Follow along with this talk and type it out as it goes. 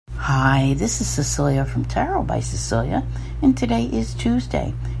Hi, this is Cecilia from Tarot by Cecilia, and today is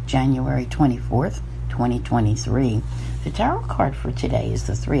Tuesday, January 24th, 2023. The tarot card for today is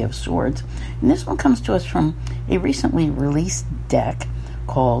the Three of Swords, and this one comes to us from a recently released deck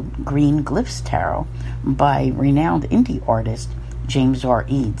called Green Glyphs Tarot by renowned indie artist James R.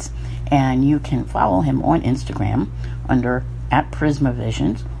 Eads, and you can follow him on Instagram under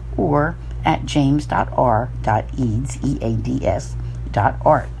 @PrismaVisions or at james.r.eads,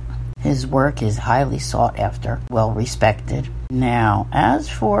 E-A-D-S.art. His work is highly sought after, well respected. Now, as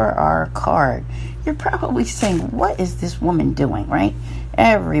for our card, you're probably saying, what is this woman doing, right?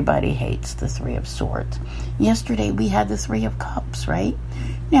 Everybody hates the Three of Swords. Yesterday we had the Three of Cups, right?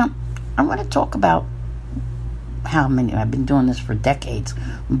 Now, I want to talk about how many, I've been doing this for decades,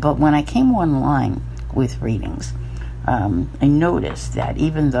 but when I came online with readings, I noticed that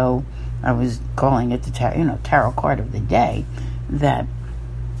even though I was calling it the tarot card of the day, that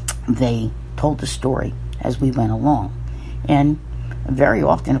they told the story as we went along, and very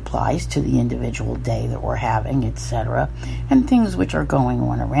often applies to the individual day that we're having, etc., and things which are going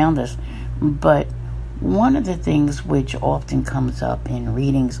on around us. But one of the things which often comes up in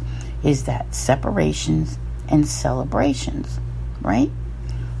readings is that separations and celebrations, right?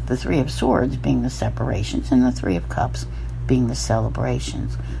 The Three of Swords being the separations and the Three of Cups being the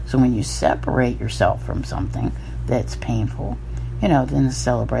celebrations. So when you separate yourself from something that's painful, then the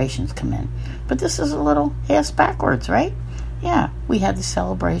celebrations come in. But this is a little ass backwards, right? Yeah, we had the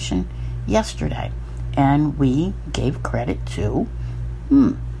celebration yesterday, and we gave credit to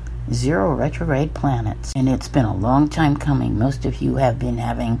 0 retrograde planets. And it's been a long time coming. Most of you have been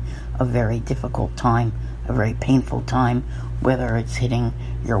having a very difficult time, a very painful time, whether it's hitting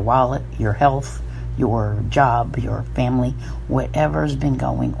your wallet, your health, your job, your family, whatever's been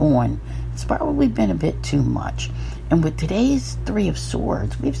going on. It's probably been a bit too much. And with today's Three of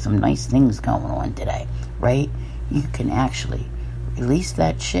Swords, we have some nice things going on today, right? You can actually release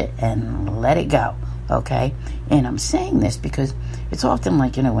that shit and let it go, okay? And I'm saying this because it's often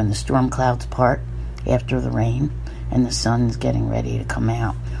like, when the storm clouds part after the rain and the sun's getting ready to come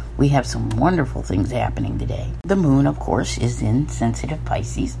out. We have some wonderful things happening today. The moon, of course, is in sensitive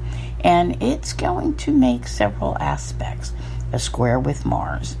Pisces, and it's going to make several aspects. A square with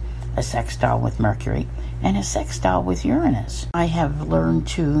Mars, a sextile with Mercury, and a sextile with Uranus. I have learned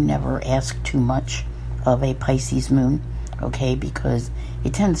to never ask too much of a Pisces moon, okay, because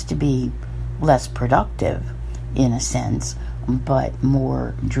it tends to be less productive in a sense, but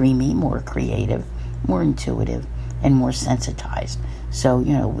more dreamy, more creative, more intuitive, and more sensitized. So,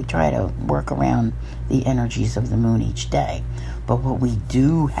 we try to work around the energies of the moon each day. But what we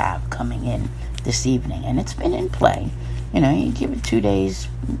do have coming in this evening, and it's been in play, you give it 2 days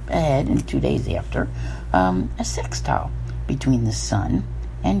ahead and 2 days after, a sextile between the Sun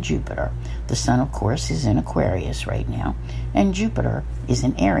and Jupiter. The Sun, of course, is in Aquarius right now, and Jupiter is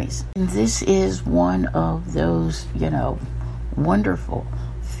in Aries. And this is one of those, wonderful,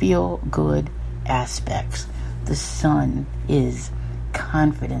 feel-good aspects. The Sun is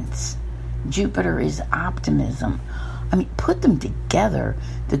confidence. Jupiter is optimism. Put them together,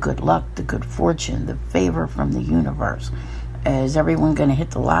 the good luck, the good fortune, the favor from the universe. Is everyone going to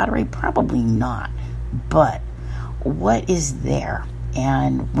hit the lottery? Probably not. But what is there?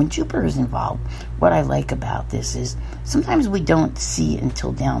 And when Jupiter is involved, what I like about this is sometimes we don't see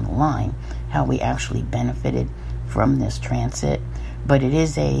until down the line how we actually benefited from this transit. But it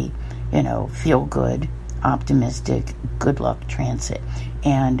is a, feel-good, optimistic, good luck transit.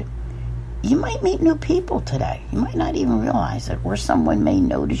 And you might meet new people today. You might not even realize it, or someone may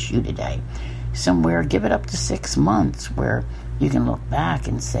notice you today. Somewhere, give it up to 6 months where you can look back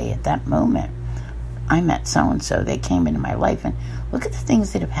and say, at that moment, I met so-and-so. They came into my life, and look at the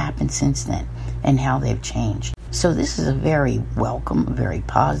things that have happened since then and how they've changed. So this is a very welcome, very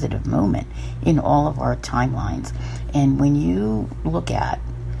positive moment in all of our timelines. And when you look at,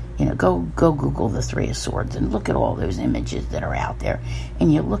 go Google the Three of Swords and look at all those images that are out there,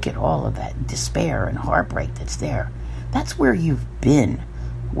 and you look at all of that despair and heartbreak that's there. That's where you've been.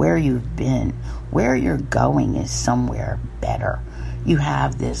 Where you've been. Where you're going is somewhere better. You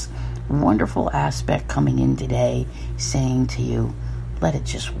have this wonderful aspect coming in today saying to you, let it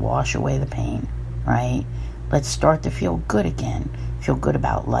just wash away the pain, right? Let's start to feel good again. Feel good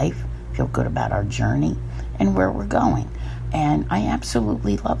about life. Feel good about our journey and where we're going. And I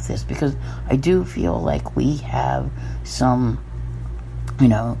absolutely love this because I do feel like we have some,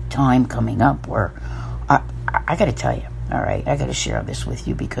 time coming up where I got to tell you, all right, I got to share this with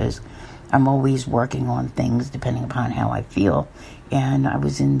you because I'm always working on things depending upon how I feel. And I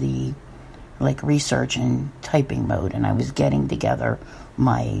was in the research and typing mode, and I was getting together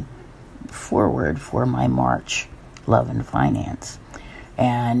my forward for my March Love and Finance.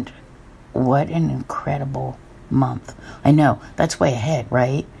 And what an incredible month. I know, that's way ahead,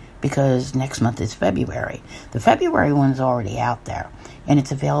 right? Because next month is February. The February one's already out there, and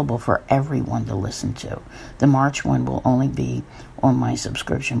it's available for everyone to listen to. The March one will only be on my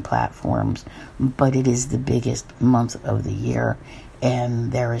subscription platforms, but it is the biggest month of the year,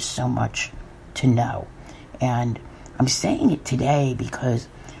 and there is so much to know. And I'm saying it today because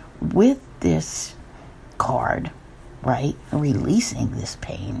with this card, right, releasing this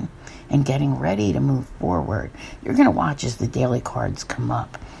pain and getting ready to move forward, you're going to watch as the daily cards come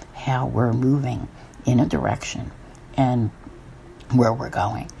up, how we're moving in a direction and where we're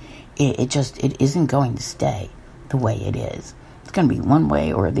going. It isn't going to stay the way it is. It's going to be one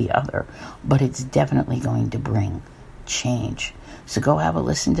way or the other, but it's definitely going to bring change. So go have a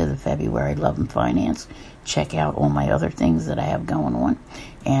listen to the February Love and Finance. Check out all my other things that I have going on,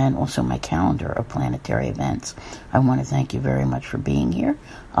 and also my calendar of planetary events. I want to thank you very much for being here.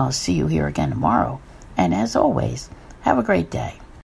 I'll see you here again tomorrow. And as always, have a great day.